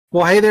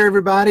Well, hey there,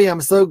 everybody.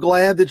 I'm so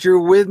glad that you're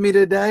with me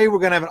today. We're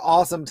going to have an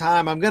awesome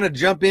time. I'm going to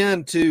jump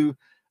into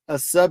a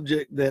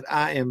subject that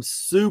I am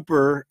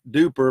super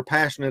duper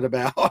passionate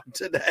about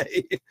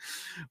today,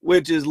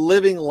 which is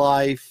living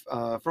life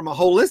from a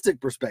holistic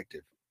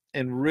perspective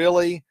and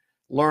really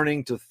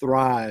learning to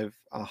thrive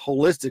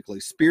holistically,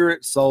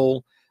 spirit,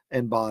 soul,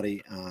 and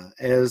body,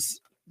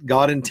 as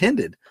God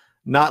intended,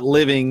 not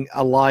living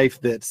a life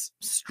that's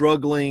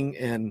struggling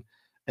and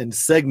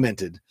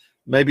segmented.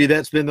 Maybe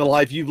that's been the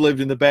life you've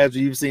lived in the past, or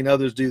you've seen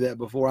others do that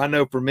before. I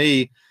know for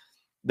me,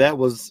 that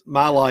was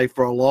my life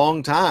for a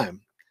long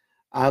time.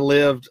 I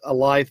lived a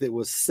life that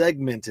was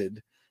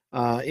segmented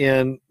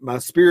in my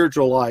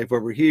spiritual life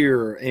over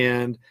here,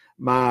 and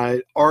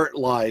my art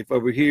life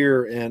over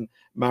here, and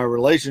my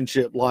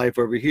relationship life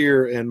over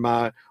here, and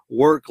my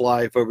work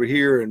life over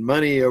here, and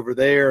money over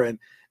there. And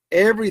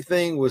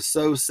everything was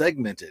so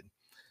segmented.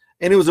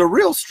 And it was a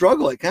real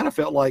struggle. It kind of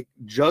felt like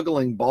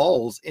juggling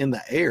balls in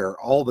the air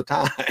all the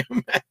time.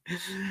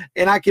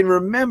 And I can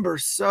remember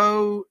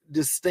so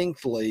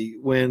distinctly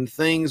when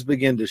things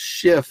began to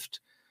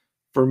shift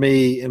for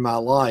me in my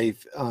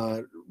life,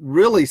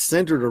 really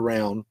centered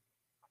around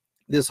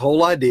this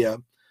whole idea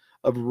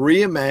of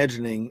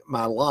reimagining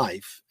my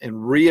life and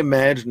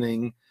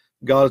reimagining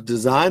God's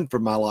design for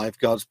my life,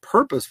 God's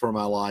purpose for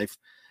my life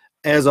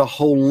as a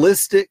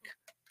holistic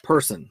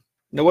person.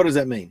 Now, what does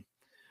that mean?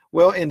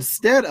 Well,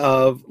 instead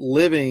of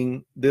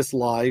living this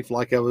life,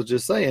 like I was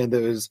just saying,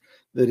 that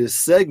is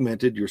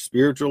segmented, your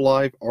spiritual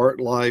life,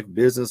 art life,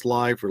 business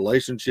life,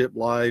 relationship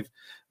life,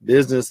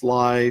 business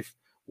life,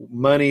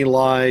 money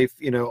life,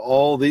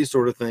 all these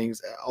sort of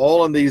things,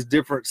 all in these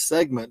different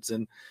segments,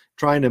 and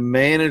trying to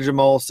manage them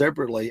all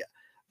separately,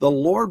 the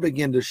Lord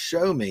began to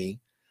show me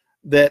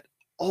that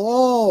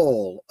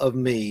all of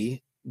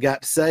me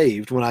got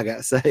saved when I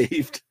got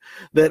saved,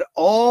 that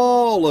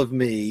all of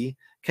me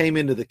came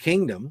into the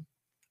kingdom,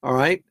 all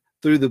right,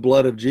 through the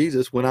blood of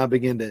Jesus, when I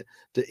began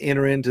to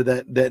enter into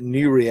that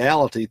new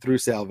reality through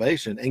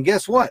salvation. And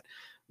guess what?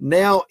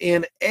 Now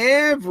in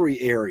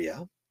every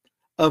area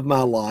of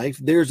my life,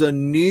 there's a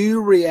new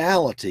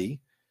reality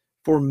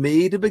for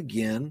me to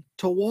begin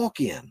to walk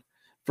in,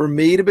 for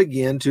me to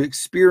begin to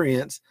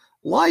experience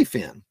life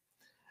in.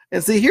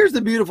 And see, here's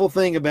the beautiful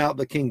thing about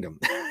the kingdom.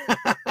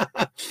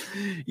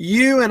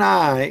 You and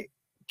I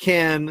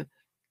can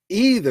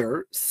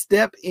either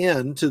step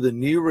into the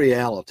new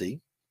reality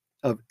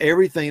of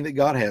everything that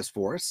God has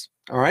for us,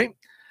 all right?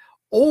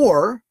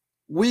 Or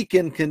we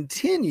can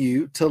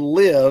continue to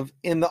live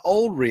in the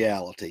old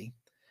reality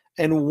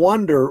and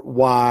wonder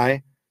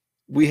why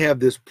we have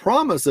this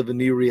promise of a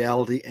new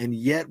reality and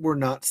yet we're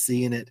not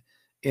seeing it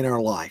in our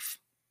life.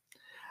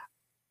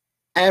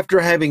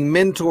 After having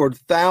mentored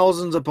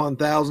thousands upon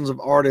thousands of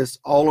artists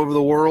all over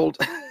the world,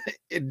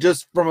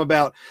 just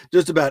about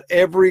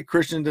every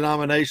Christian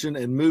denomination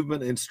and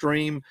movement and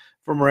stream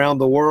from around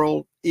the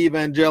world,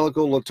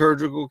 evangelical,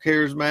 liturgical,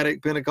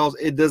 charismatic, Pentecostal,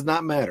 it does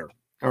not matter,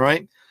 all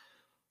right?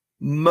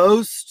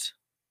 Most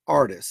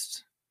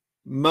artists,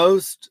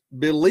 most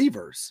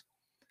believers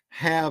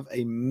have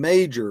a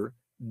major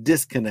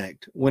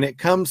disconnect when it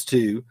comes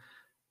to,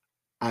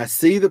 I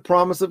see the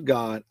promise of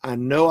God, I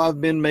know I've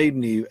been made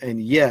new,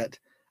 and yet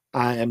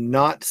I am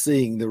not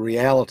seeing the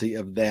reality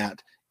of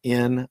that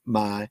in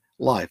my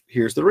life.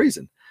 Here's the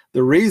reason.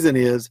 The reason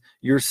is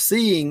you're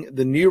seeing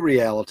the new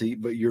reality,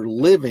 but you're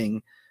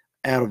living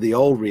out of the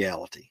old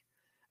reality.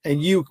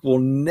 And you will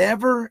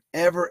never,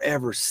 ever,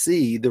 ever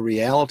see the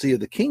reality of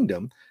the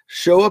kingdom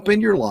show up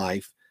in your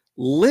life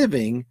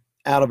living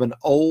out of an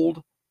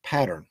old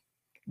pattern.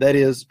 That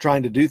is,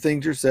 trying to do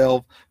things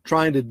yourself,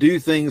 trying to do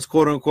things,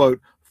 quote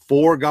unquote,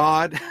 for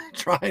God,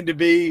 trying to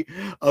be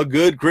a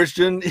good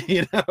Christian,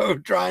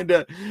 trying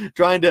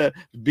to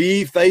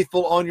be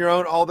faithful on your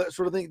own, all that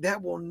sort of thing.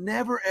 That will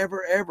never,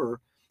 ever, ever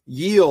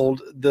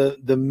yield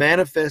the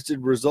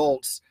manifested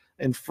results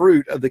and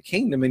fruit of the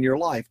kingdom in your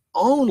life.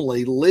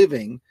 Only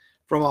living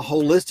from a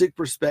holistic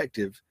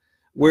perspective,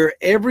 where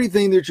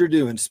everything that you're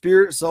doing,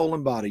 spirit, soul,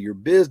 and body, your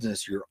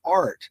business, your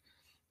art,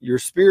 your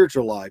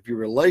spiritual life, your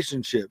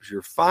relationships,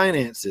 your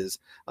finances,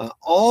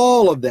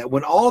 all of that,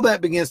 when all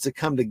that begins to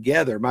come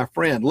together, my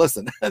friend,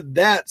 listen,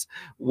 that's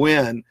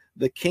when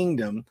the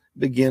kingdom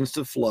begins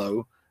to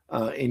flow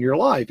in your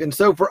life. And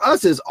so for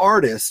us as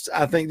artists,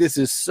 I think this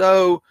is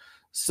so,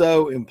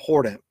 so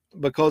important,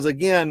 because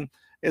again,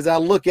 as I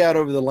look out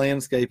over the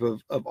landscape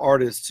of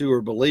artists who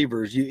are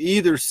believers, you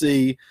either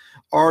see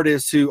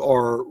artists who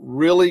are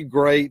really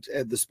great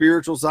at the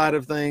spiritual side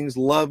of things,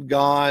 love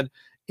God,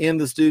 in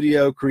the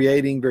studio,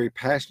 creating, very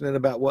passionate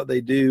about what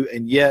they do,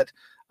 and yet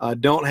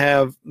don't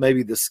have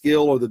maybe the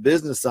skill or the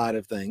business side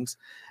of things.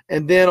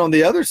 And then on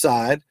the other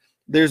side,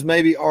 there's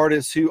maybe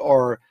artists who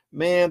are,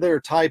 man, they're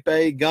type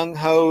A,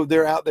 gung-ho,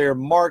 they're out there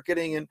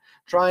marketing and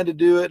trying to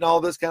do it and all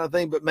this kind of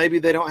thing, but maybe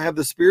they don't have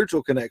the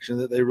spiritual connection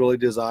that they really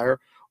desire,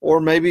 or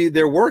maybe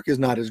their work is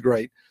not as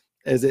great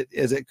as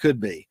it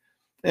could be.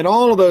 And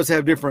all of those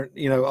have different,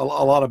 a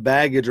lot of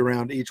baggage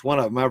around each one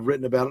of them. I've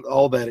written about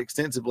all that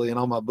extensively in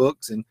all my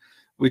books, and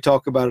we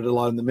talk about it a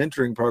lot in the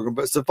mentoring program.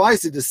 But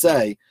suffice it to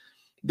say,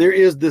 there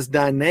is this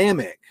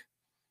dynamic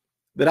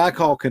that I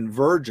call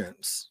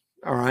convergence,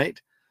 all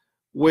right,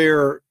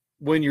 where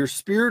when your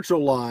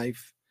spiritual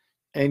life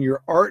and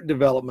your art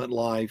development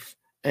life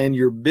and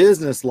your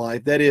business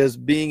life, that is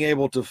being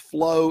able to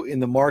flow in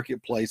the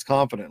marketplace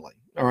confidently,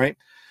 all right,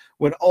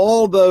 when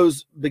all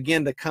those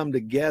begin to come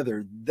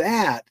together,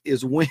 that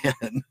is when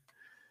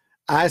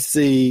I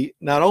see,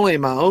 not only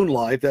in my own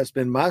life, that's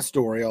been my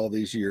story all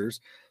these years,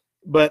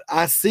 but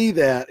I see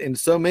that in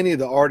so many of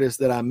the artists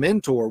that I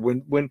mentor.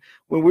 When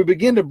we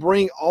begin to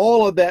bring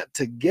all of that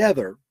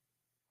together,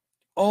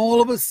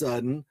 all of a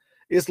sudden,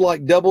 it's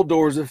like double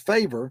doors of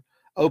favor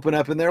open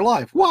up in their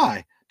life.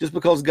 Why? Just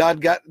because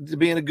God got to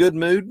be in a good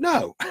mood?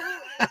 No.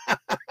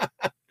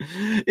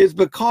 It's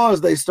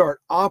because they start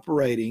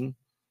operating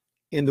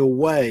in the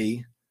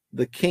way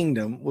the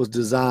kingdom was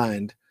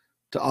designed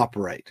to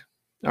operate.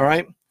 All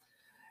right?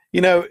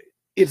 You know,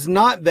 it's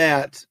not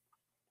that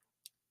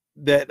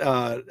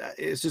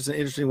it's just an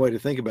interesting way to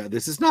think about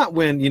this. It's not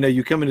when, you know,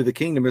 you come into the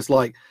kingdom, it's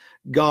like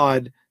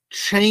God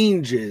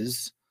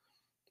changes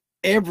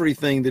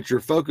everything that you're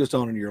focused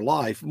on in your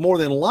life. More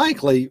than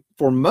likely,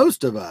 for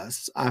most of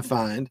us, I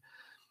find,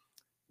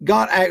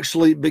 God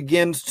actually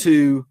begins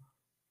to,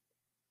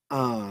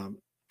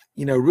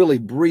 really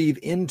breathe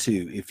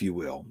into, if you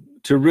will,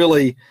 to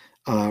really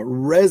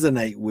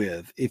resonate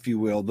with, if you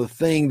will, the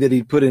thing that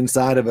he put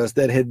inside of us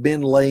that had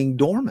been laying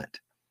dormant.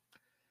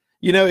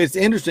 You know, it's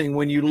interesting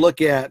when you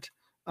look at,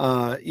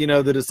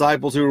 the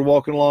disciples who were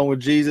walking along with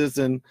Jesus,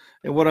 and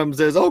one of them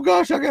says, "Oh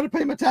gosh, I got to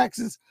pay my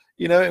taxes."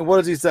 You know, and what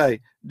does he say?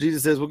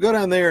 Jesus says, "Well, go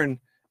down there and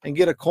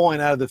get a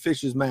coin out of the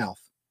fish's mouth.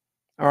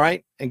 All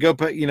right. And go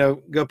pay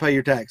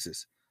your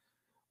taxes."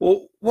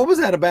 Well, what was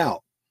that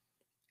about?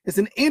 It's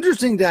an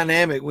interesting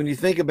dynamic when you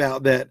think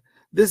about that.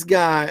 This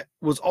guy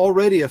was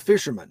already a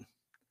fisherman,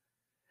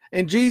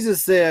 and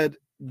Jesus said,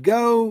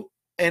 "Go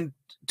and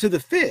to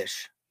the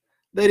fish."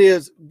 That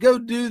is, go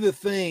do the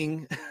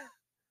thing.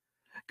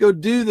 Go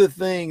do the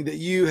thing that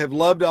you have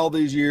loved all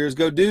these years.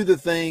 Go do the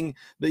thing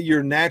that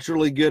you're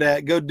naturally good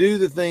at. Go do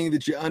the thing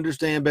that you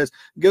understand best.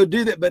 Go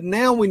do that. But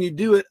now when you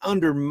do it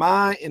under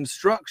my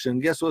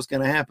instruction, guess what's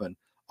going to happen?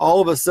 All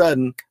of a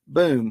sudden,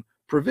 boom,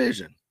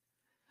 provision.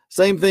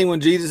 Same thing when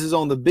Jesus is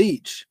on the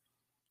beach.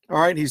 All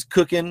right, he's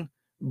cooking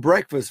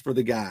breakfast for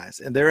the guys,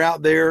 and they're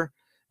out there,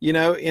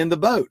 in the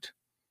boat,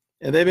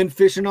 and they've been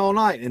fishing all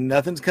night, and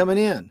nothing's coming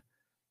in.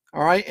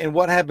 All right, and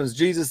what happens?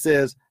 Jesus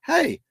says,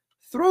 "Hey,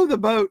 throw the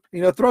boat,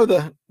 throw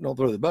the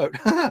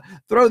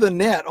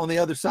net on the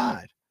other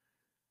side."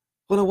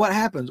 Well, then what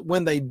happens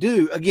when they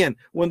do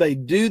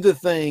the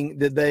thing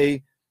that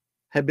they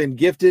have been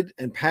gifted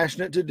and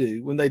passionate to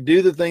do, when they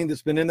do the thing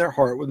that's been in their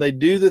heart, when they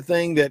do the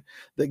thing that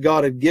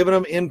God had given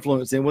them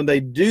influence in, when they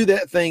do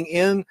that thing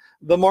in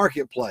the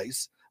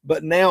marketplace,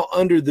 but now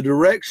under the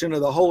direction of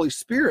the Holy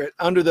Spirit,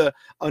 under the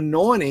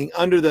anointing,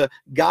 under the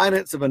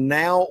guidance of a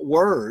now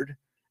word,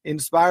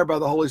 inspired by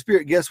the Holy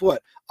Spirit, guess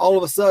what? All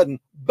of a sudden,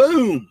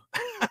 boom,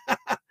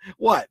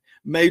 what?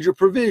 Major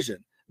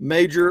provision,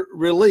 major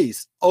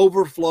release,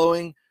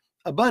 overflowing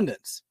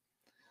abundance.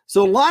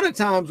 So a lot of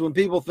times when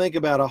people think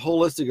about a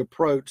holistic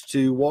approach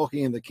to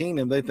walking in the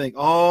kingdom, they think,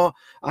 "Oh,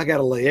 I got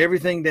to lay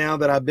everything down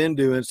that I've been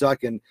doing so I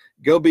can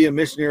go be a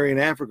missionary in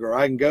Africa, or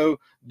I can go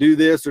do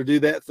this or do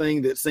that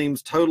thing that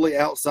seems totally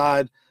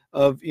outside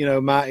of,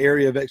 my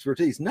area of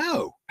expertise."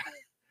 No.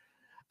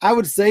 I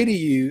would say to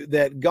you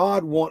that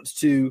God wants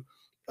to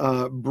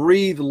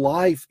breathe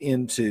life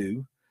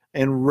into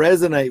and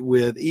resonate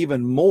with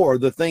even more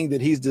the thing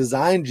that he's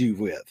designed you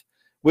with,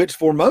 which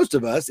for most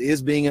of us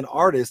is being an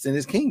artist in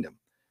his kingdom.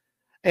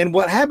 And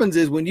what happens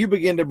is when you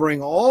begin to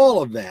bring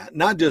all of that,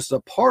 not just a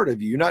part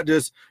of you, not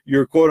just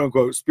your quote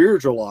unquote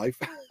spiritual life,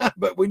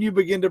 but when you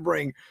begin to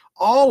bring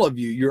all of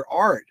you, your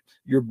art,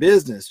 your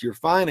business, your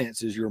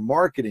finances, your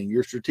marketing,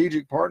 your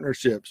strategic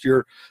partnerships,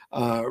 your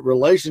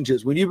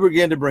relationships, when you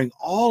begin to bring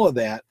all of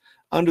that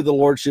under the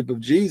lordship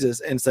of Jesus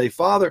and say,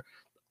 "Father,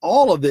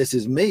 all of this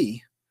is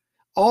me.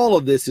 All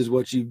of this is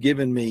what you've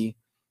given me,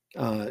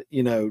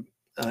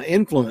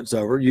 influence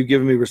over. You've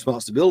given me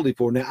responsibility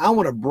for. Now I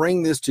want to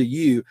bring this to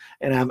you,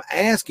 and I'm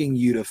asking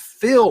you to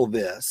fill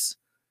this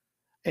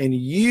and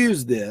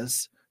use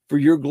this for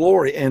your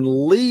glory and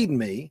lead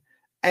me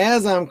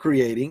as I'm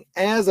creating,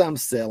 as I'm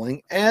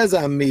selling, as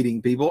I'm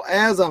meeting people,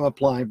 as I'm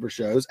applying for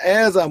shows,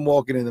 as I'm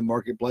walking in the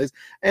marketplace,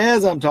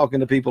 as I'm talking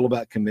to people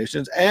about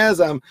commissions, as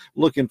I'm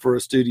looking for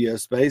a studio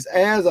space,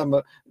 as I'm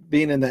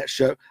being in that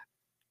show."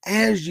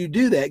 As you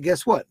do that,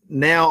 guess what?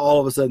 Now all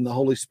of a sudden the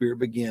Holy Spirit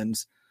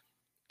begins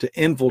to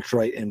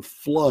infiltrate and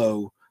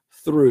flow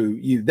through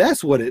you.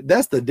 That's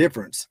the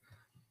difference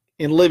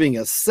in living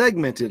a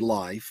segmented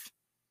life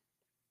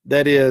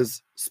that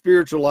is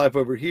spiritual life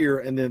over here,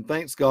 and then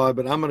thanks God,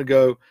 but I'm going to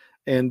go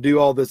and do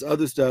all this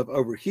other stuff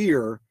over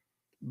here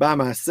by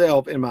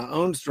myself in my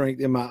own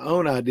strength, in my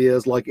own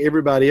ideas, like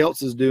everybody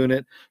else is doing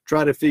it,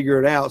 try to figure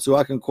it out so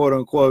I can quote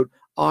unquote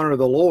honor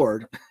the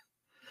Lord,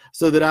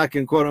 so that I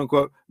can quote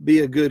unquote be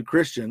a good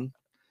Christian,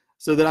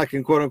 so that I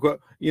can quote unquote,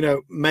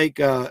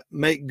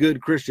 make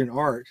good Christian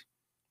art.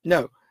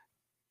 No,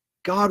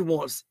 God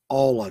wants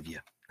all of you.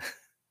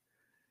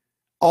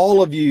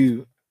 All of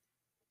you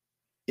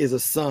is a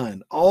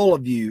son. All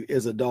of you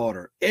is a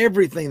daughter.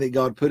 Everything that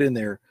God put in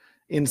there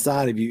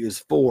inside of you is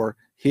for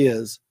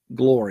his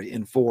glory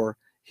and for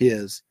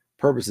his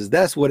purposes.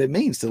 That's what it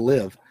means to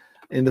live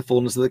in the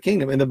fullness of the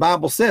kingdom. And the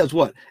Bible says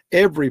what?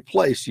 Every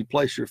place you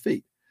place your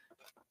feet.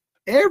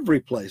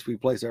 Every place we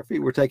place our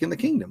feet, we're taking the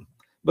kingdom,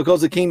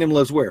 because the kingdom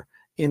lives where?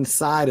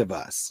 Inside of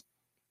us.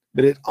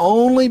 But it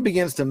only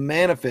begins to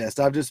manifest.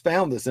 I've just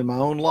found this in my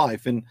own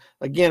life. And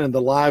again, in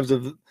the lives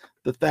of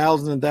the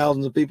thousands and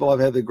thousands of people I've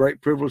had the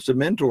great privilege to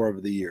mentor over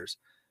the years.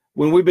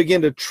 When we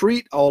begin to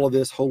treat all of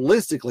this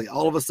holistically,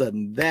 all of a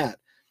sudden, that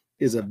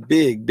is a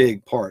big,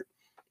 big part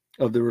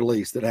of the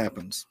release that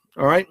happens.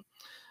 All right.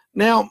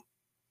 Now,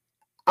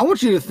 I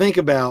want you to think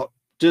about,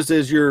 just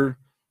as you're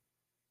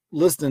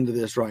listening to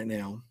this right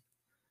now,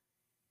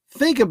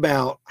 think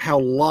about how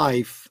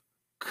life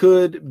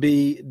could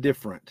be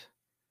different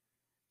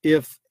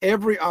if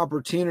every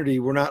opportunity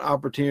were not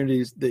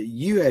opportunities that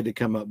you had to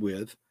come up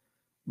with,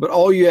 but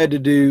all you had to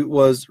do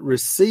was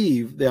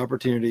receive the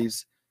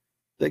opportunities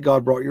that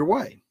God brought your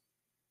way.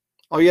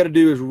 All you had to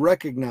do is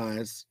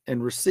recognize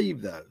and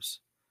receive those.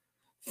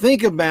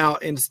 Think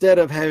about, instead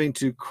of having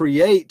to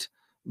create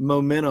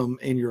momentum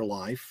in your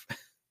life,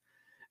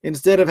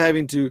 instead of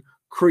having to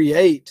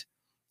create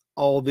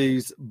all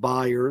these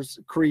buyers,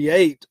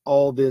 create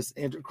all this,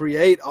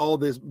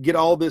 get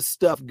all this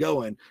stuff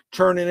going,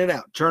 churning it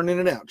out.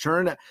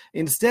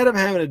 Instead of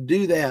having to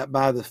do that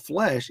by the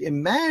flesh,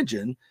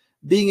 imagine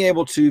being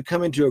able to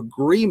come into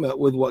agreement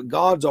with what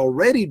God's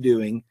already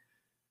doing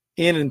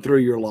in and through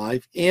your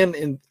life,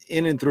 in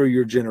and through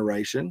your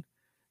generation,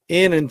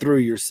 in and through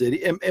your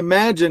city.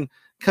 Imagine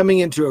coming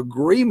into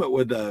agreement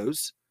with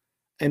those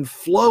and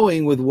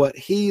flowing with what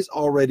he's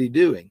already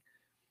doing.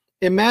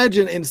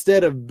 Imagine,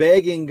 instead of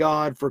begging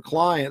God for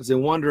clients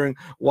and wondering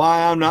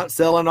why I'm not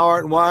selling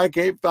art and why I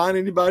can't find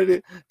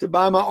anybody to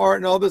buy my art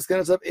and all this kind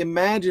of stuff,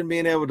 imagine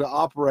being able to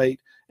operate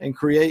and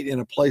create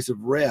in a place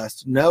of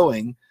rest,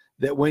 knowing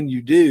that when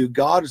you do,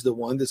 God is the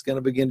one that's going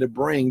to begin to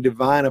bring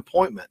divine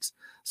appointments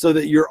so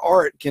that your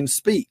art can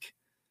speak,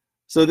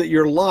 so that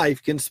your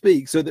life can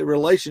speak, so that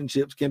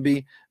relationships can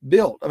be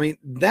built. I mean,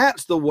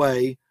 that's the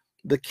way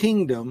the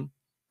kingdom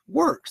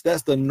works.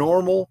 That's the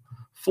normal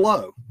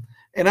flow.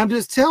 And I'm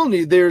just telling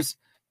you,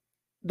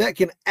 that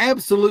can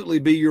absolutely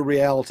be your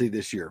reality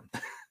this year.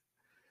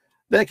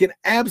 That can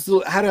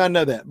absolutely, how do I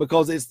know that?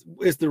 Because it's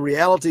the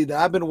reality that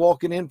I've been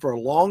walking in for a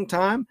long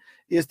time.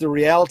 It's the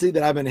reality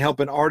that I've been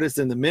helping artists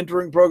in the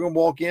mentoring program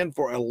walk in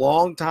for a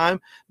long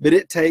time. But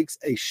it takes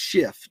a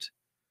shift.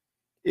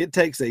 It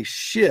takes a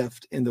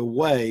shift in the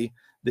way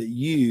that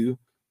you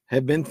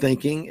have been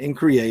thinking and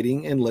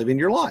creating and living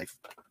your life.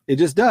 It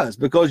just does,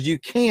 because you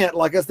can't,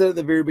 like I said at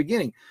the very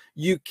beginning,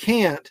 you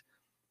can't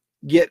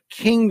get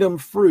kingdom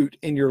fruit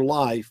in your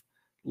life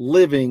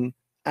living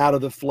out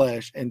of the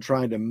flesh and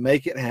trying to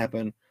make it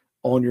happen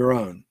on your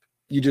own.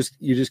 You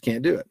just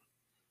can't do it.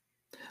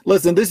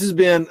 Listen, this has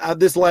been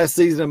this last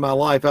season of my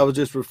life. I was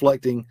just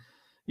reflecting,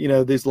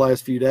 these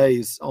last few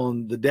days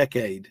on the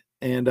decade,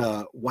 and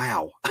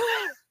wow,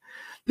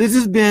 this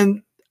has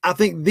been, I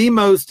think, the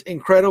most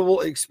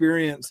incredible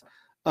experience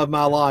of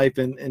my life.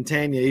 And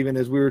Tanya, even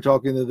as we were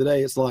talking the other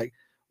day, it's like,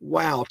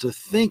 wow, to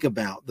think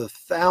about the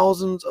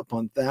thousands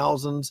upon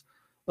thousands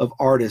of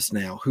artists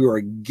now who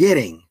are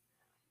getting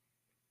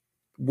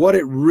what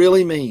it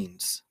really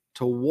means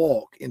to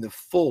walk in the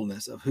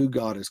fullness of who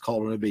God has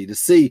called them to be, to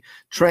see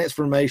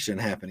transformation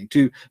happening,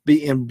 to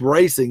be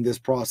embracing this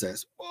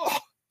process. Oh,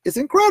 it's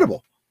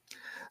incredible.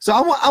 So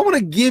I want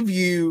to give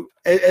you,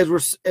 as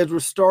we're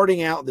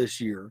starting out this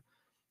year,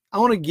 I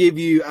want to give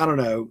you,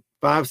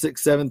 5,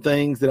 6, 7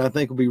 things that I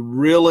think will be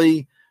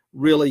really,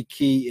 really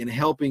key in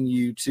helping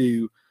you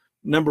to,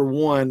 number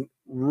one,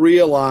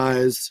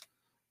 realize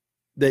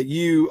that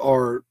you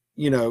are,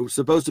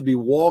 supposed to be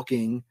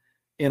walking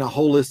in a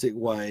holistic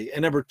way.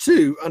 And number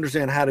two,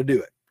 understand how to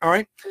do it. All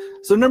right.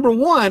 So number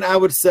one, I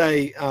would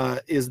say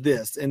is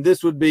this, and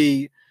this would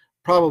be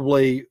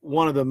probably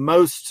one of the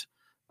most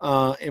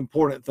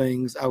important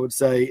things I would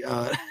say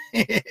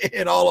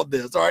in all of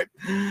this. All right.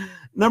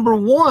 Number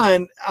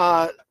one,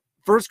 1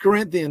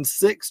 Corinthians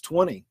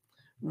 6:20.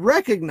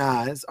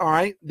 Recognize, all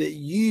right, that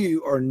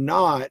you are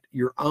not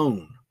your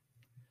own,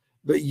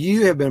 but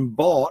you have been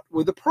bought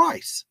with a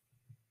price.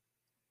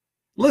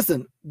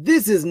 Listen,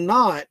 this is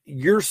not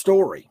your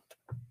story.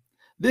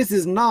 This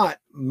is not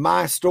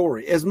my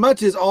story. As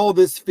much as all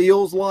this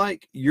feels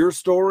like your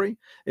story,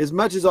 as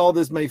much as all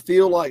this may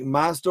feel like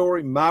my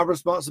story, my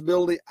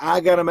responsibility, I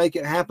got to make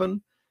it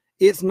happen,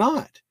 it's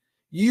not.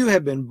 You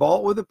have been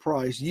bought with a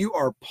price. You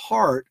are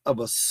part of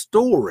a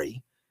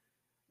story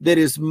that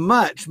is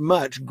much,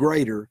 much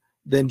greater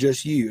than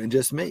just you and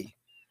just me.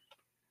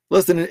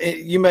 Listen,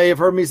 you may have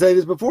heard me say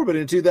this before, but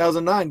in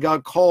 2009,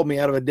 God called me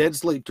out of a dead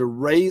sleep to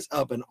raise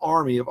up an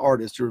army of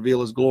artists to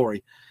reveal his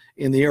glory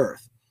in the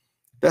earth.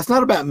 That's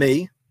not about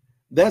me.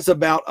 That's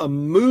about a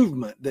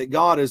movement that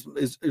God is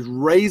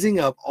raising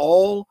up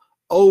all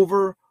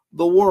over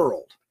the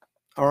world.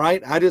 All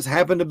right. I just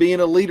happen to be in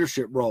a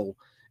leadership role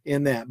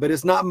in that, but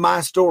it's not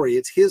my story.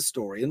 It's his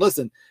story. And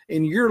listen,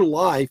 in your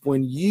life,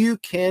 when you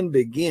can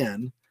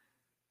begin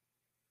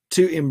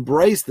to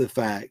embrace the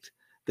fact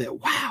that,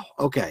 wow,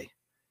 okay,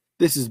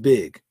 this is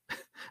big.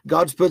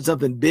 God's put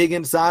something big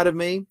inside of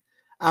me.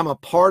 I'm a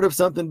part of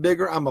something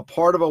bigger. I'm a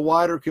part of a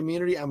wider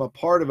community. I'm a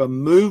part of a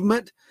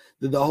movement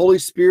that the Holy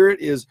Spirit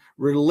is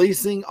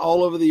releasing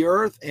all over the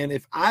earth. And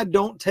if I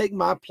don't take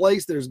my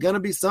place, there's going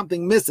to be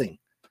something missing.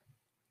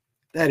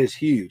 That is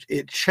huge.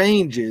 It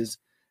changes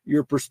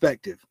your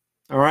perspective.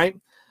 All right.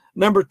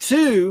 Number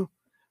two,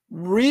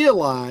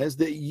 realize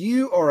that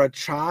you are a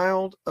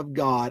child of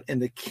God and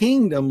the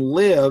kingdom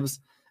lives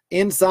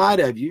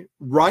inside of you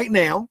right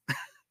now.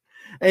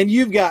 And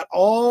you've got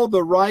all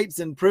the rights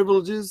and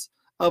privileges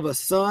of a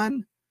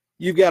son.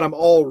 You've got them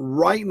all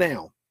right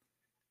now.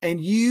 And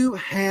you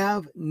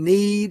have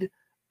need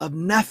of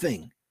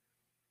nothing.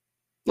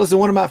 Listen,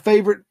 one of my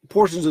favorite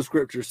portions of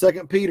scripture,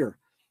 2 Peter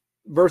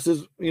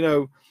verses,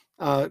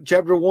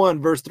 chapter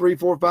 1, verse 3,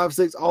 4, 5,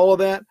 6, all of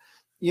that,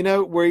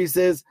 where he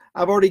says,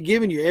 I've already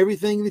given you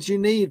everything that you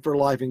need for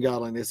life and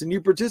godliness. And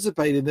you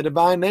participate in the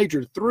divine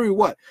nature through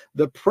what?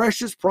 The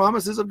precious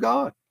promises of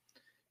God.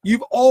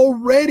 You've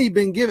already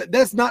been given.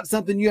 That's not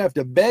something you have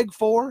to beg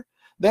for.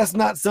 That's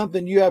not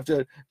something you have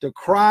to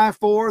cry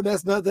for.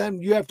 That's not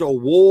something you have to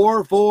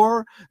war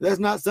for. That's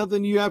not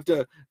something you have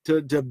to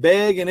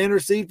beg and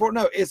intercede for.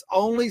 No, it's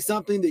only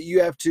something that you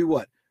have to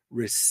what?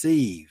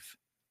 Receive.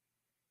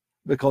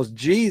 Because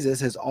Jesus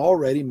has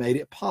already made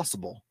it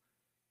possible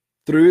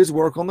through his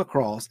work on the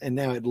cross, and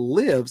now it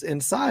lives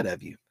inside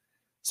of you.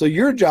 So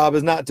your job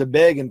is not to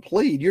beg and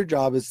plead. Your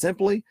job is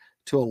simply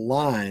to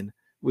align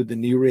with the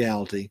new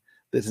reality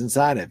that's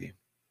inside of you.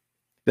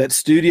 That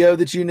studio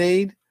that you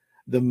need,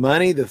 the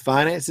money, the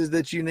finances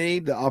that you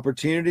need, the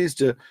opportunities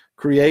to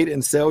create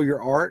and sell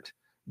your art,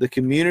 the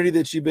community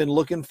that you've been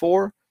looking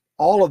for,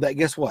 all of that,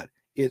 guess what?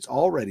 It's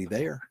already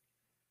there.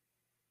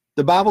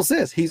 The Bible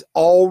says he's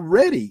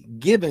already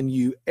given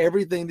you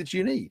everything that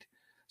you need.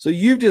 So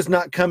you've just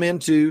not come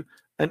into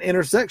an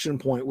intersection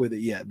point with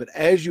it yet. But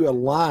as you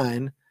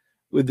align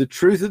with the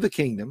truth of the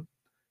kingdom,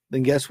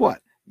 then guess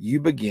what? You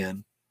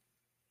begin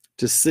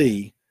to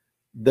see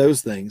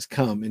those things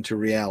come into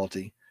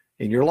reality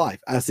in your life.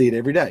 I see it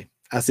every day.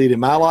 I see it in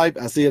my life.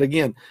 I see it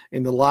again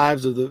in the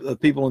lives of the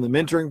people in the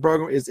mentoring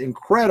program. It's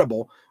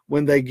incredible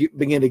when they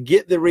begin to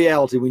get the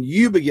reality. When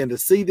you begin to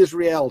see this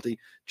reality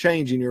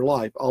change in your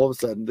life, all of a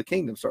sudden the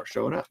kingdom starts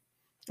showing up.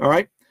 All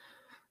right.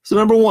 So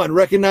number one,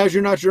 recognize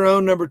you're not your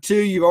own. Number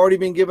two, you've already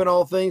been given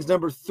all things.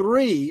 Number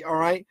three, all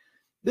right,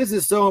 this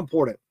is so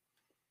important.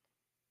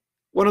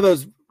 One of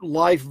those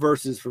life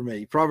verses for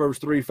me, Proverbs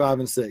 3, 5,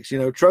 and 6.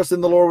 Trust in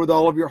the Lord with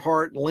all of your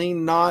heart.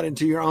 Lean not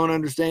into your own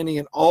understanding.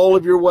 In all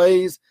of your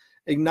ways,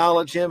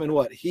 acknowledge him, and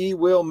what? He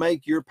will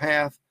make your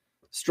path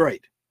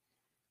straight.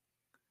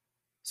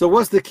 So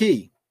what's the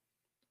key?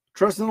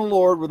 Trust in the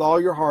Lord with all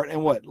your heart,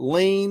 and what?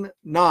 Lean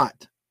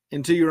not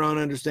into your own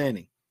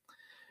understanding.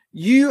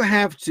 You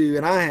have to,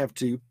 and I have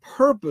to,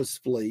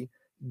 purposefully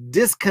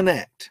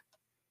disconnect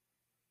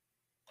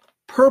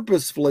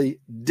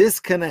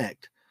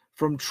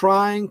from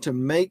trying to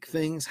make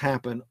things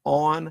happen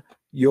on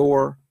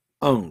your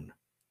own.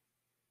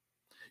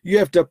 You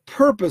have to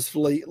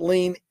purposefully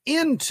lean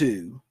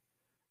into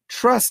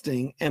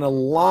trusting and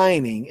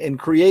aligning and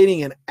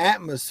creating an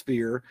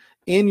atmosphere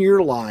in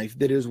your life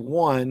that is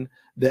one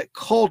that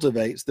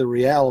cultivates the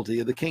reality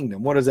of the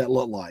kingdom. What does that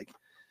look like?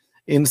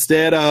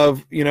 Instead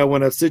of,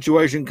 when a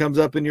situation comes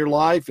up in your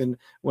life and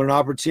when an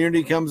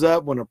opportunity comes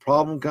up, when a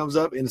problem comes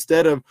up,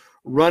 instead of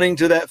running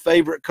to that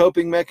favorite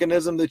coping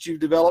mechanism that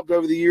you've developed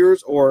over the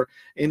years, or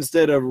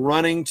instead of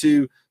running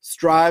to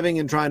striving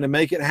and trying to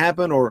make it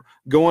happen, or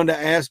going to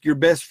ask your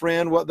best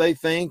friend what they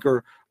think,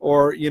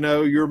 or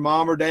your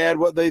mom or dad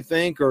what they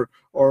think, or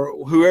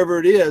whoever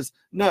it is,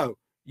 no,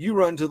 you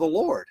run to the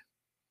Lord.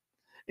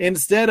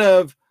 Instead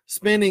of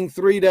spending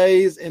 3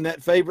 days in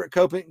that favorite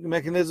coping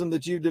mechanism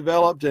that you've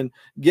developed and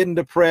getting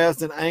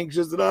depressed and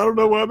anxious and I don't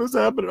know why this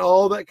happened and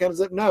all that kind of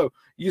stuff. No,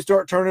 you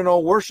start turning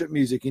on worship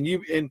music and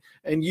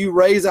you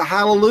raise a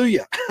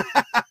hallelujah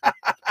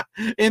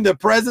in the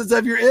presence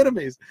of your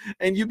enemies.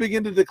 And you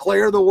begin to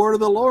declare the word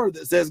of the Lord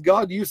that says,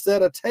 God, you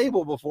set a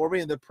table before me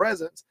in the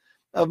presence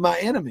of my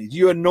enemies.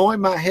 You anoint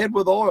my head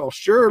with oil.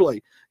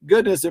 Surely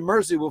goodness and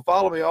mercy will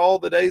follow me all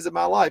the days of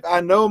my life.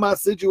 I know my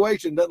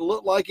situation doesn't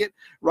look like it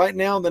right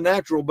now in the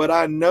natural, but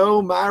I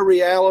know my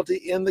reality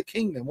in the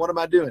kingdom. What am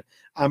I doing?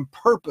 I'm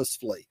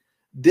purposefully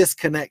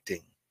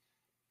disconnecting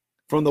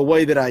from the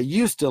way that I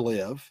used to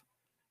live,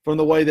 from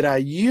the way that I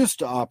used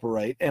to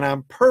operate, and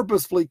I'm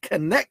purposefully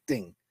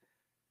connecting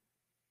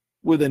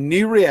with a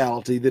new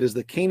reality that is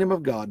the kingdom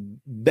of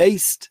God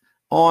based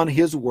on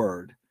his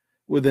word,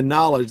 with the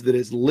knowledge that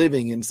it's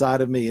living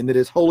inside of me and that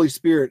his Holy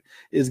Spirit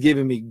is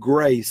giving me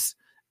grace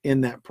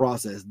in that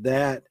process.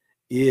 That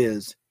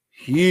is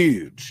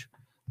huge.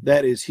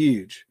 That is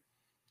huge.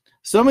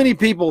 So many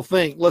people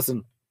think,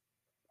 listen,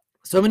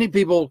 so many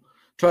people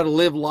try to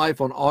live life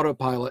on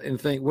autopilot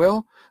and think,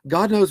 well,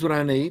 God knows what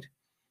I need.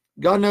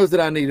 God knows that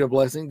I need a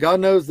blessing. God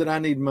knows that I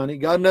need money.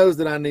 God knows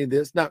that I need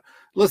this. No,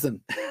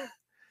 listen,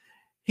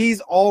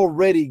 he's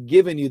already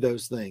given you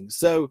those things.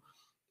 So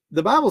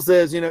the Bible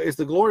says, it's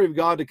the glory of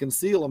God to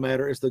conceal a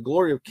matter. It's the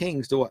glory of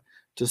kings to what?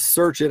 To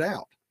search it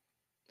out.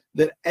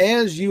 That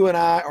as you and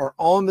I are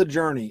on the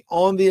journey,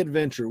 on the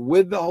adventure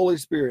with the Holy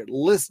Spirit,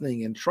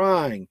 listening and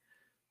trying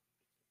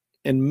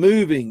and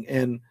moving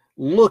and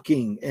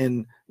looking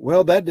and,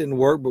 well, that didn't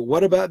work, but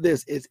what about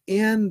this? It's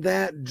in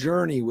that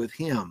journey with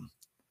him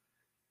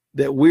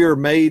that we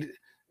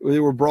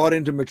were brought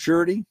into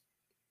maturity,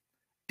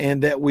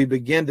 and that we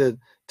begin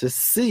to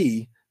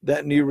see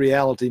that new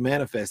reality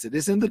manifested.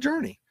 It's in the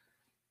journey.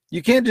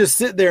 You can't just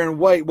sit there and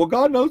wait. Well,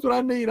 God knows what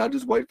I need. I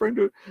just wait for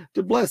him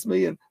to bless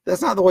me. And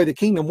that's not the way the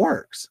kingdom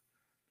works.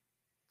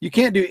 You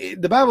can't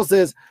the Bible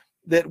says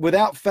that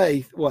without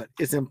faith,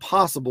 it's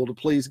impossible to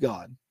please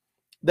God.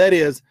 That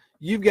is,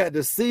 you've got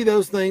to see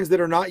those things that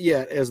are not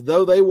yet as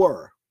though they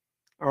were.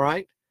 All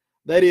right.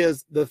 That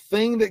is the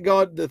thing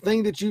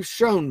that you've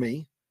shown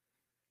me.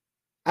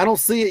 I don't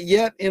see it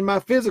yet in my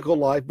physical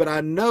life, but I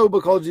know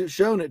because you've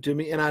shown it to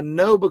me, and I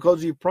know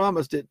because you've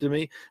promised it to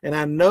me, and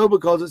I know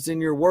because it's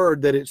in your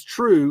word that it's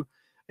true.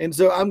 And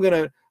so I'm going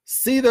to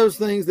see those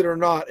things that are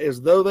not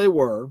as though they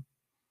were,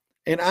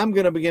 and I'm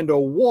going to begin to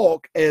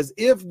walk as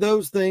if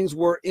those things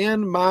were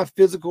in my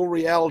physical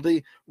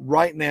reality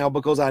right now,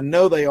 because I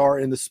know they are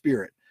in the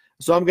spirit.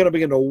 So I'm going to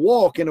begin to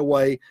walk in a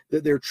way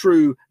that they're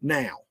true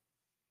now.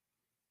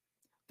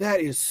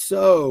 That is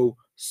so,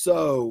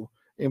 so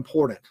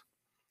important.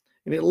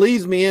 And it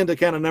leads me into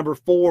kind of number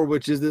 4,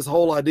 which is this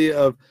whole idea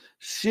of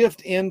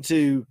shift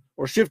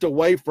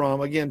away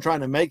from, again,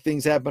 trying to make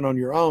things happen on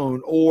your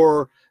own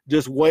or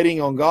just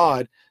waiting on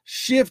God.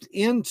 Shift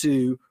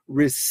into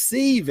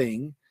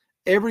receiving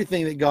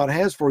everything that God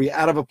has for you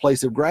out of a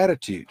place of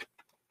gratitude.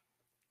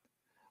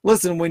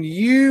 Listen, when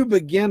you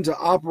begin to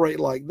operate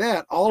like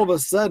that, all of a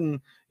sudden,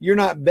 you're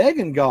not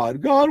begging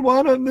God,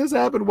 why doesn't this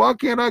happen? Why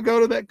can't I go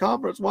to that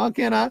conference? Why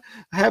can't I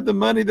have the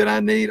money that I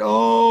need?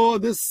 Oh,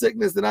 this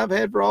sickness that I've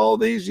had for all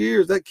these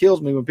years. That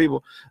kills me when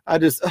people,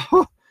 it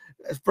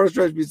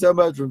frustrates me so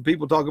much when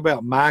people talk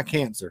about my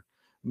cancer,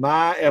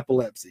 my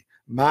epilepsy,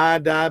 my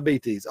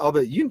diabetes, all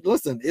that.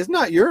 Listen, it's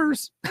not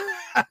yours.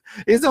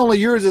 It's only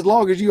yours as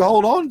long as you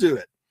hold on to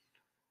it.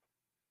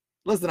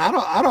 Listen, I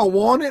don't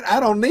want it.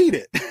 I don't need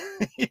it.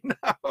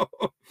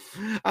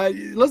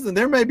 Listen,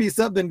 there may be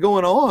something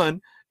going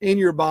on in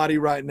your body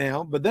right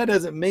now, but that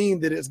doesn't mean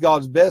that it's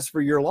God's best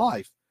for your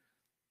life.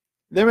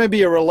 There may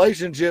be a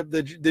relationship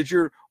that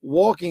you're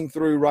walking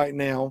through right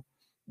now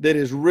that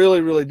is really,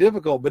 really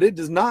difficult, but it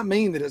does not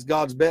mean that it's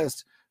God's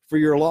best for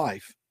your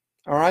life.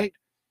 All right.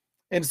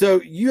 And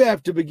so you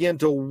have to begin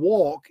to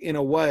walk in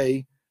a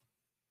way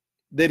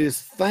that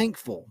is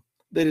thankful,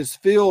 that is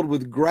filled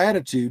with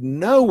gratitude,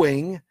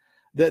 knowing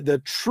that the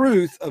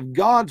truth of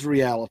God's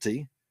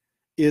reality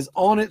is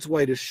on its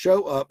way to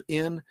show up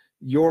in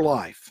your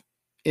life,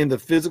 in the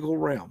physical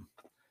realm.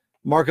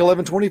 Mark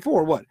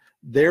 11:24, what?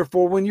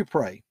 Therefore, when you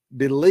pray,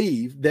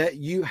 believe that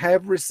you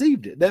have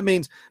received it. That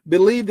means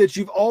believe that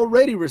you've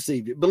already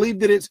received it. Believe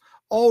that it's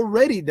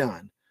already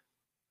done.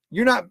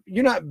 You're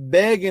not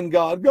begging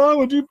God,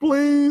 would you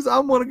please? I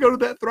want to go to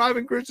that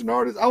Thriving Christian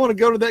Artist. I want to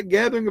go to that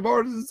gathering of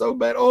artists so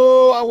bad.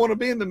 Oh, I want to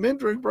be in the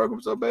mentoring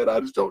program so bad.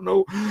 I just don't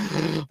know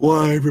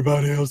why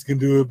everybody else can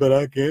do it, but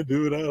I can't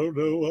do it. I don't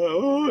know why.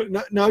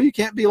 Oh, no, you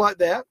can't be like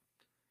that.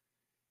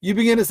 You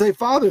begin to say,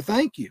 Father,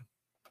 thank you.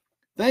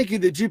 Thank you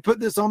that you put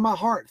this on my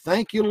heart.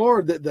 Thank you,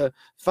 Lord, that the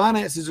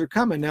finances are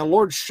coming. Now,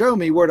 Lord, show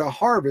me where to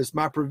harvest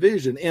my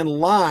provision in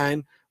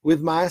line with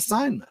my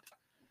assignment.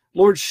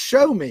 Lord,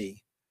 show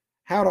me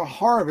how to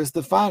harvest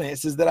the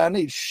finances that I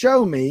need.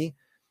 Show me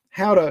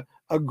how to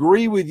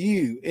agree with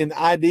you in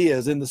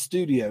ideas in the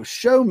studio.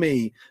 Show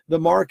me the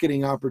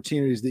marketing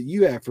opportunities that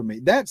you have for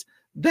me. That's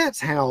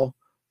how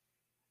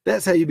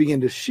you begin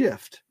to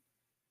shift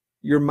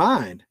your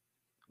mind.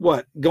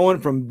 What? Going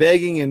from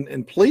begging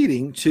and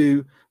pleading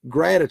to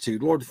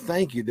gratitude. Lord,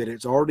 thank you that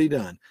it's already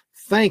done.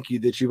 Thank you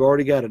that you've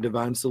already got a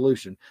divine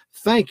solution.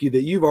 Thank you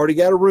that you've already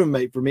got a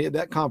roommate for me at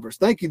that conference.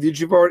 Thank you that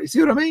you've already,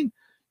 see what I mean?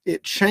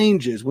 It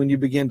changes when you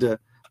begin to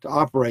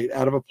operate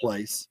out of a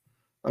place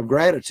of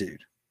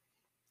gratitude.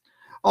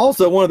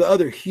 Also, one of the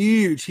other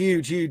huge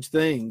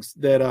things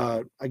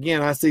that,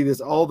 again, I see this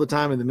all the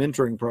time in the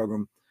mentoring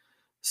program.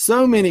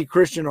 So many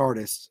Christian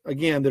artists,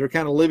 again, that are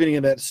kind of living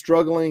in that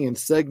struggling and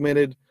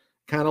segmented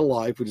kind of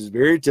life, which is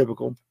very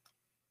typical.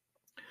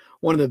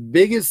 One of the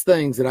biggest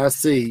things that I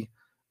see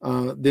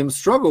them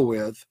struggle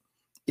with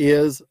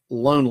is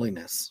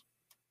loneliness.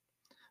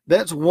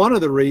 That's one of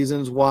the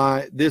reasons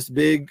why this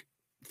big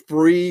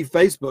free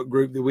Facebook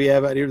group that we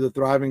have out here, the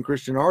Thriving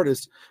Christian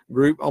Artists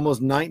group,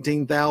 almost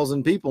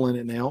 19,000 people in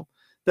it now.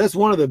 That's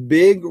one of the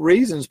big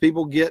reasons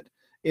people get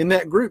in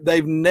that group.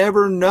 They've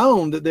never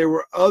known that there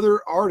were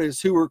other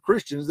artists who were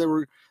Christians that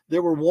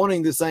were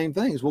wanting the same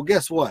things. Well,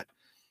 guess what?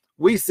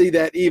 We see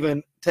that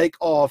even take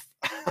off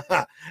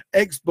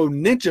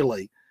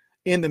exponentially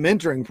in the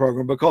mentoring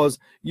program, because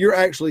you're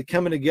actually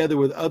coming together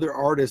with other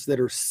artists that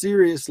are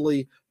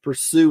seriously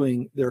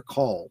pursuing their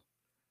call,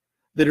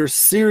 that are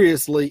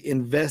seriously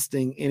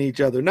investing in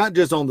each other, not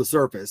just on the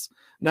surface,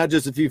 not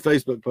just a few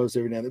Facebook posts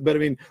every now and then, but I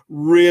mean,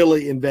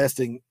 really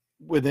investing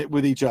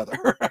with each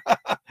other,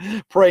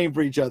 praying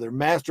for each other,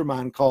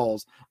 mastermind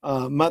calls,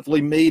 monthly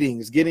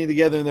meetings, getting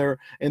together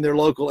in their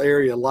local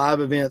area,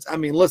 live events. I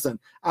mean, listen,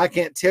 I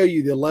can't tell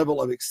you the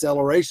level of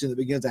acceleration that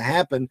begins to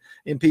happen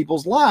in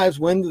people's lives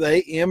when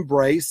they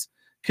embrace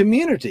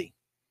community.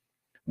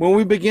 When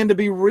we begin to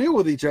be real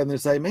with each other and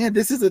say, man,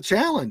 this is a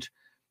challenge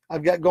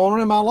I've got going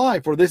on in my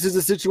life, or this is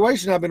a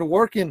situation I've been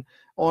working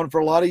on for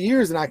a lot of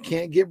years and I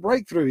can't get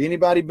breakthrough.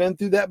 Anybody been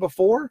through that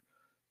before?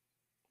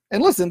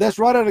 And listen, that's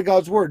right out of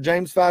God's word,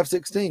 James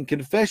 5:16.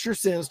 Confess your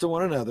sins to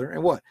one another,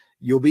 and what?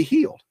 You'll be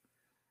healed.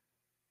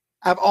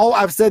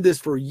 I've said this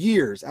for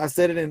years. I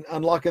said it in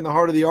Unlocking the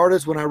Heart of the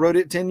Artist when I wrote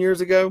it 10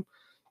 years ago.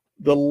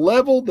 The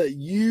level that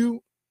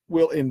you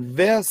will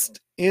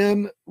invest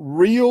in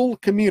real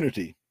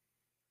community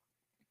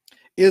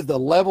is the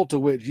level to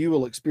which you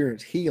will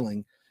experience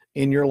healing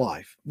in your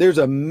life. There's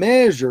a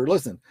measure,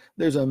 listen,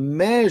 there's a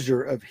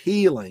measure of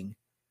healing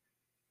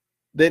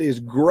that is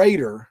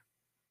greater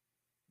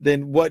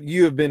than what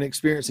you have been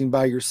experiencing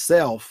by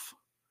yourself,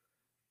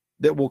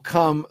 that will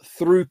come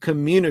through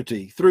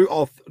community, through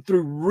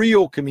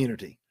real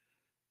community.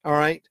 All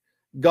right?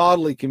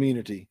 Godly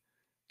community,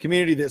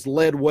 community that's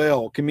led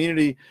well,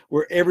 community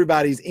where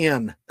everybody's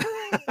in.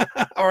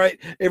 All right?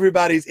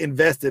 Everybody's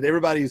invested,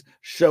 everybody's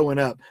showing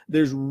up.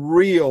 There's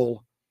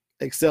real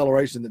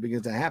acceleration that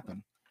begins to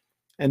happen.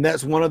 And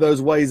that's one of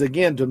those ways,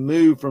 again, to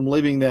move from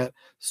living that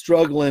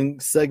struggling,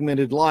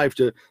 segmented life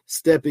to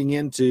stepping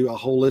into a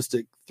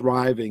holistic,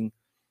 thriving,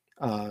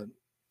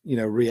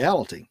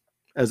 reality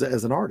as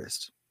an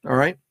artist. All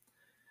right.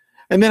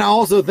 And then I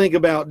also think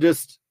about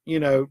just,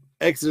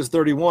 Exodus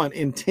 31,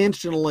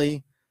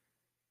 intentionally,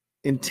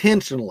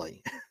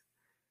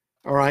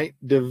 all right,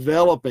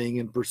 developing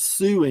and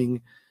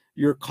pursuing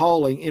your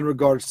calling in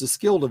regards to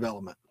skill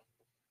development.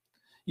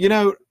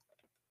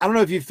 I don't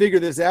know if you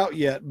figured this out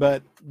yet,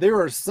 but there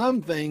are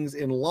some things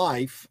in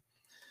life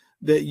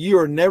that you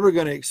are never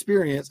going to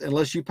experience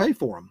unless you pay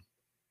for them.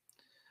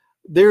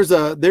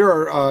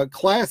 There are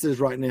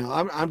classes right now.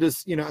 I'm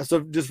just,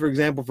 so just for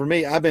example, for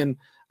me, I've been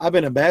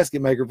a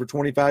basket maker for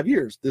 25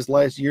 years. This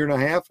last year and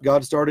a half,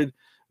 God started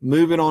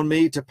moving on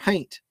me to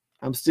paint.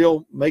 I'm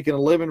still making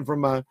a living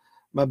from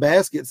my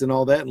baskets and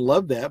all that, and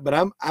love that.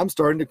 But I'm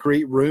starting to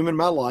create room in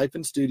my life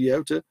and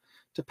studio to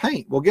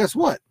paint. Well, guess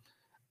what?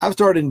 I've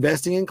started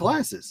investing in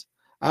classes.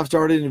 I've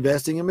started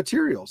investing in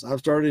materials. I've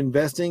started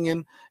investing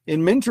in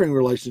mentoring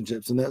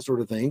relationships and that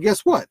sort of thing. And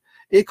guess what?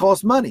 It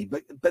costs money.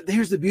 But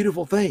here's the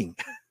beautiful thing.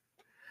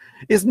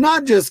 It's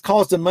not just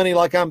costing money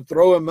like I'm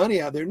throwing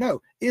money out there.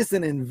 No, it's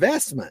an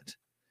investment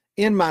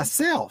in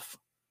myself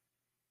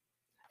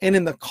and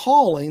in the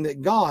calling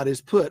that God has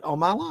put on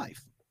my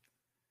life.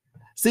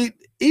 See,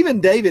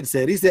 even David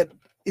said, he said,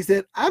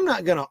 I'm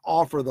not going to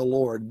offer the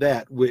Lord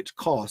that which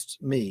costs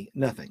me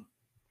nothing.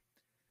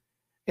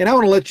 And I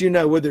want to let you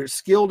know, whether it's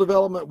skill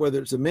development,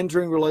 whether it's a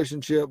mentoring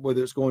relationship,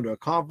 whether it's going to a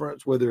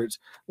conference, whether it's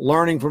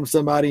learning from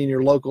somebody in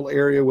your local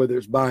area, whether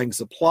it's buying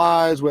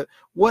supplies,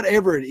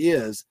 whatever it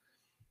is,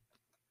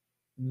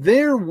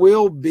 there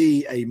will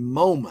be a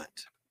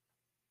moment,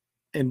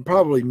 and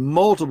probably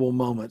multiple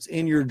moments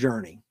in your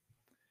journey,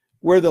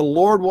 where the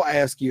Lord will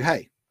ask you,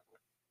 hey,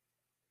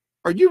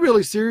 are you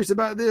really serious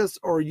about this,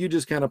 or are you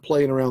just kind of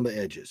playing around the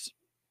edges?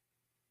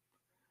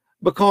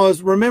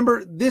 Because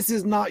remember, this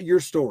is not your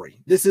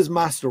story. This is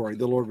my story,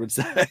 the Lord would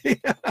say.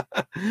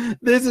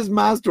 This is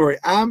my story.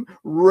 I'm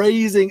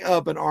raising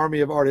up an army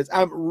of artists.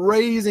 I'm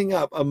raising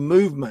up a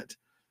movement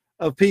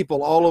of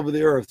people all over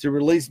the earth to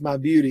release my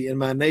beauty and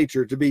my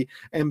nature, to be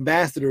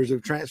ambassadors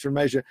of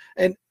transformation.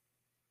 And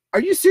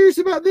are you serious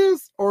about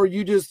this? Or are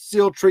you just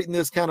still treating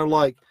this kind of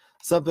like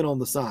something on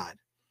the side?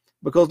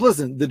 Because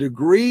listen, the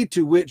degree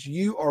to which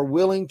you are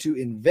willing to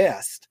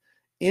invest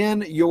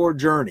in your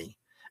journey,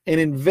 and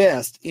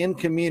invest in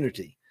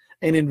community,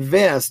 and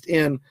invest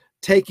in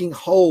taking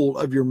hold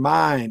of your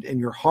mind and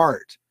your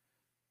heart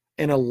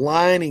and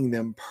aligning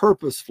them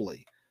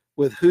purposefully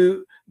with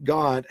who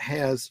God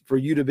has for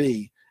you to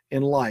be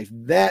in life.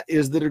 That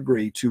is the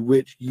degree to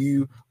which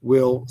you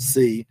will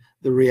see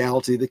the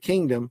reality of the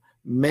kingdom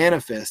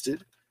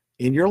manifested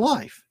in your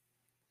life.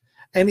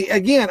 And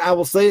again, I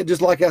will say it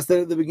just like I said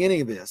at the beginning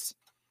of this.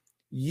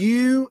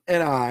 You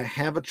and I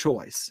have a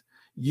choice.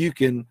 You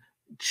can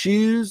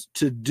choose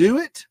to do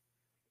it,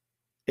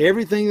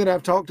 everything that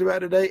I've talked about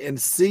today,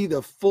 and see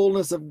the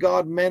fullness of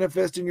God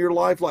manifest in your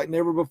life like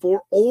never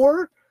before,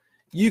 or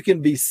you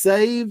can be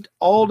saved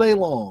all day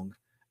long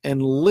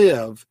and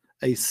live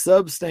a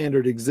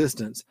substandard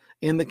existence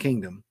in the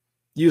kingdom.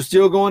 You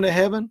still going to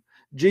heaven?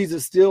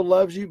 Jesus still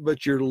loves you,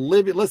 but you're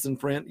living, listen,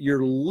 friend,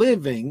 you're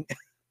living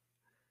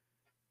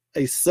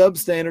a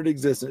substandard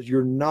existence.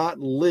 You're not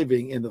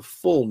living in the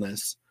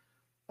fullness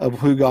of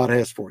who God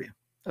has for you,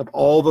 of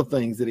all the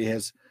things that he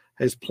has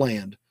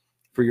planned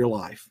for your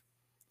life.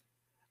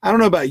 I don't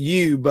know about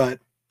you, but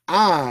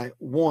I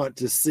want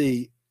to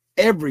see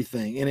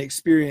everything and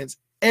experience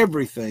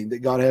everything that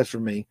God has for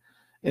me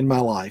in my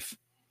life.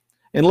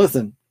 And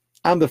listen,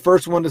 I'm the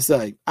first one to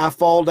say, I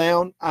fall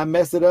down, I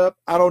mess it up,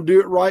 I don't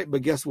do it right,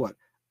 but guess what?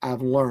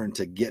 I've learned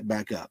to get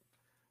back up.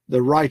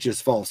 The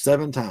righteous fall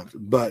 7 times,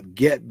 but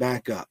get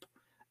back up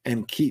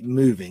and keep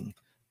moving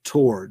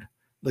toward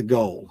the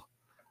goal.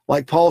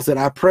 Like Paul said,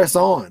 I press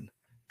on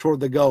toward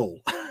the goal.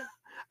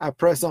 I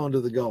press on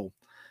to the goal.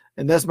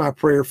 And that's my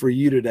prayer for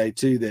you today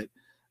too, that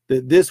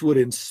this would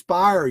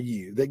inspire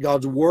you, that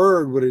God's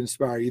word would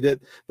inspire you, that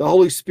the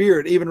Holy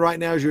Spirit, even right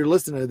now as you're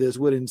listening to this,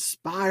 would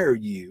inspire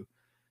you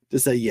to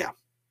say, yeah,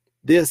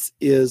 this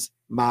is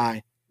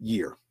my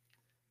year.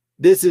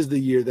 This is the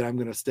year that I'm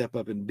going to step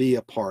up and be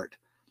a part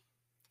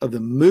of the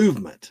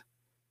movement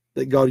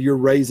that God, you're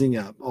raising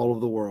up all over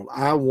the world.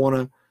 I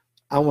want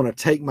to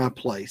take my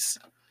place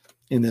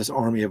in this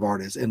army of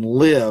artists and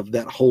live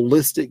that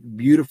holistic,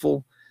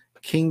 beautiful,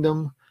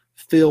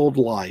 kingdom-filled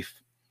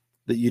life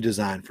that you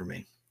designed for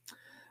me.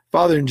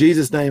 Father, in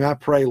Jesus' name, I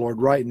pray,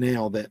 Lord, right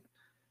now that,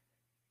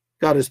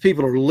 God, as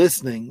people are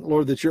listening,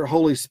 Lord, that your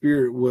Holy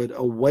Spirit would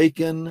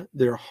awaken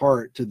their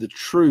heart to the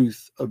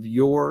truth of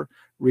your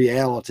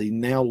reality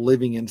now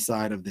living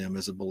inside of them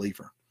as a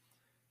believer.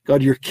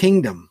 God, your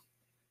kingdom,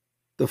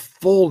 the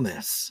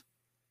fullness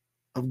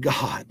of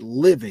God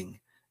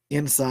living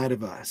inside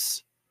of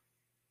us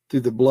through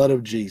the blood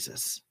of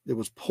Jesus that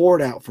was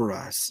poured out for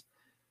us,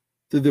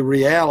 through the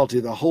reality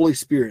of the Holy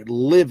Spirit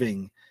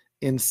living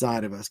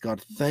inside of us.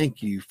 God,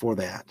 thank you for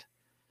that.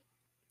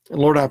 And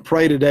Lord, I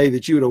pray today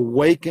that you would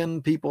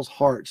awaken people's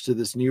hearts to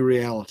this new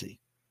reality.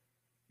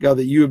 God,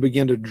 that you would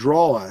begin to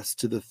draw us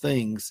to the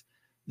things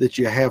that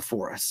you have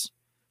for us,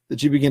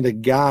 that you begin to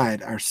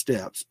guide our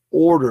steps,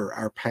 order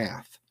our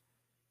path,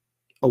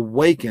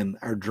 awaken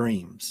our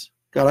dreams.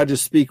 God, I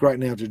just speak right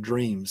now to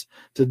dreams,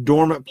 to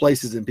dormant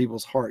places in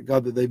people's heart.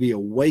 God, that they be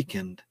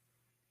awakened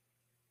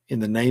in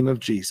the name of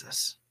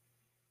Jesus.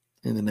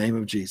 In the name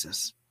of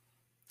Jesus.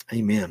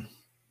 Amen.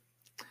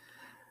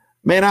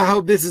 Man, I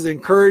hope this has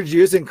encouraged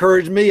you. It's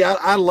encouraged me.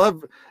 I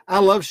love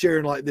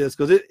sharing like this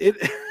because it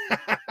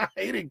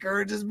it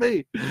encourages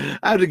me.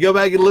 I have to go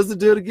back and listen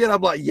to it again.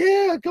 I'm like,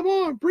 yeah, come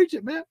on, preach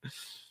it, man.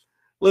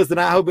 Listen,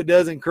 I hope it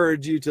does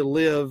encourage you to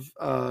live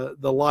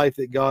the life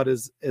that God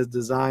has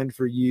designed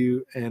for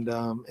you and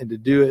to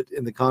do it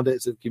in the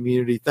context of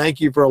community.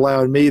 Thank you for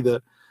allowing me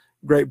the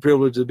great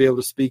privilege to be able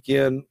to speak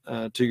in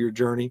to your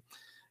journey.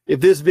 If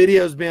this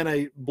video has been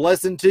a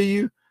blessing to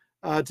you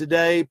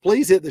today,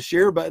 please hit the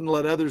share button.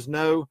 Let others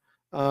know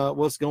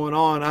what's going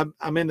on.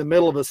 I'm in the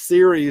middle of a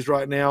series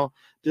right now,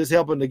 just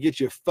helping to get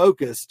you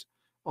focused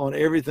on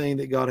everything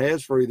that God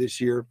has for you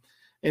this year.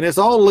 And it's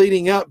all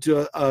leading up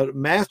to a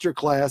master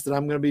class that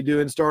I'm going to be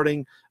doing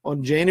starting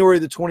on January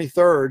the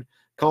 23rd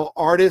called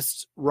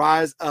Artists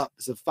Rise Up.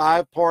 It's a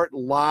 5-part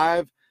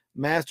live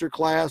master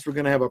class. We're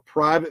going to have a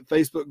private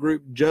Facebook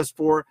group just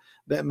for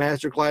that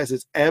master class.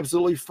 It's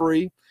absolutely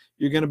free.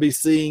 You're going to be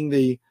seeing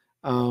the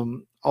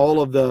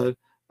all of the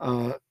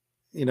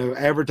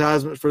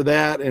advertisements for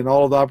that and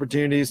all of the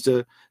opportunities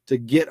to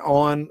get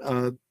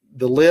on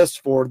the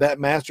list for that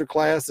master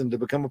class and to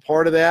become a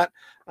part of that.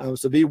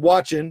 So be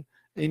watching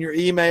in your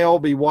email,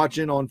 be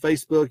watching on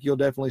Facebook. You'll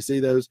definitely see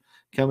those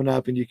coming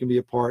up and you can be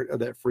a part of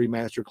that free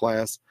master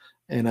class.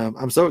 And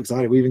I'm so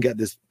excited. We even got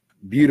this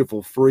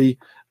beautiful free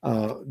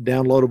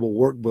downloadable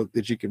workbook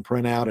that you can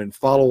print out and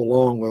follow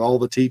along with all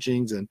the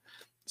teachings. And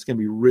it's going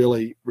to be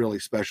really, really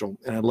special.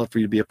 And I'd love for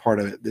you to be a part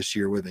of it this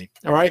year with me.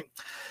 All right.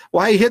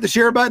 Well, hey, hit the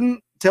share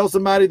button. Tell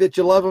somebody that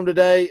you love them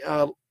today.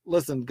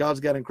 Listen, God's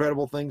got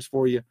incredible things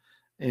for you.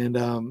 And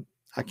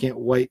I can't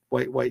wait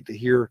to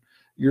hear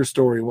your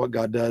story and what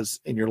God does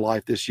in your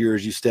life this year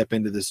as you step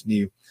into this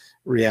new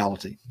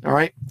reality. All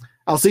right.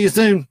 I'll see you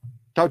soon.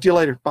 Talk to you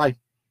later. Bye.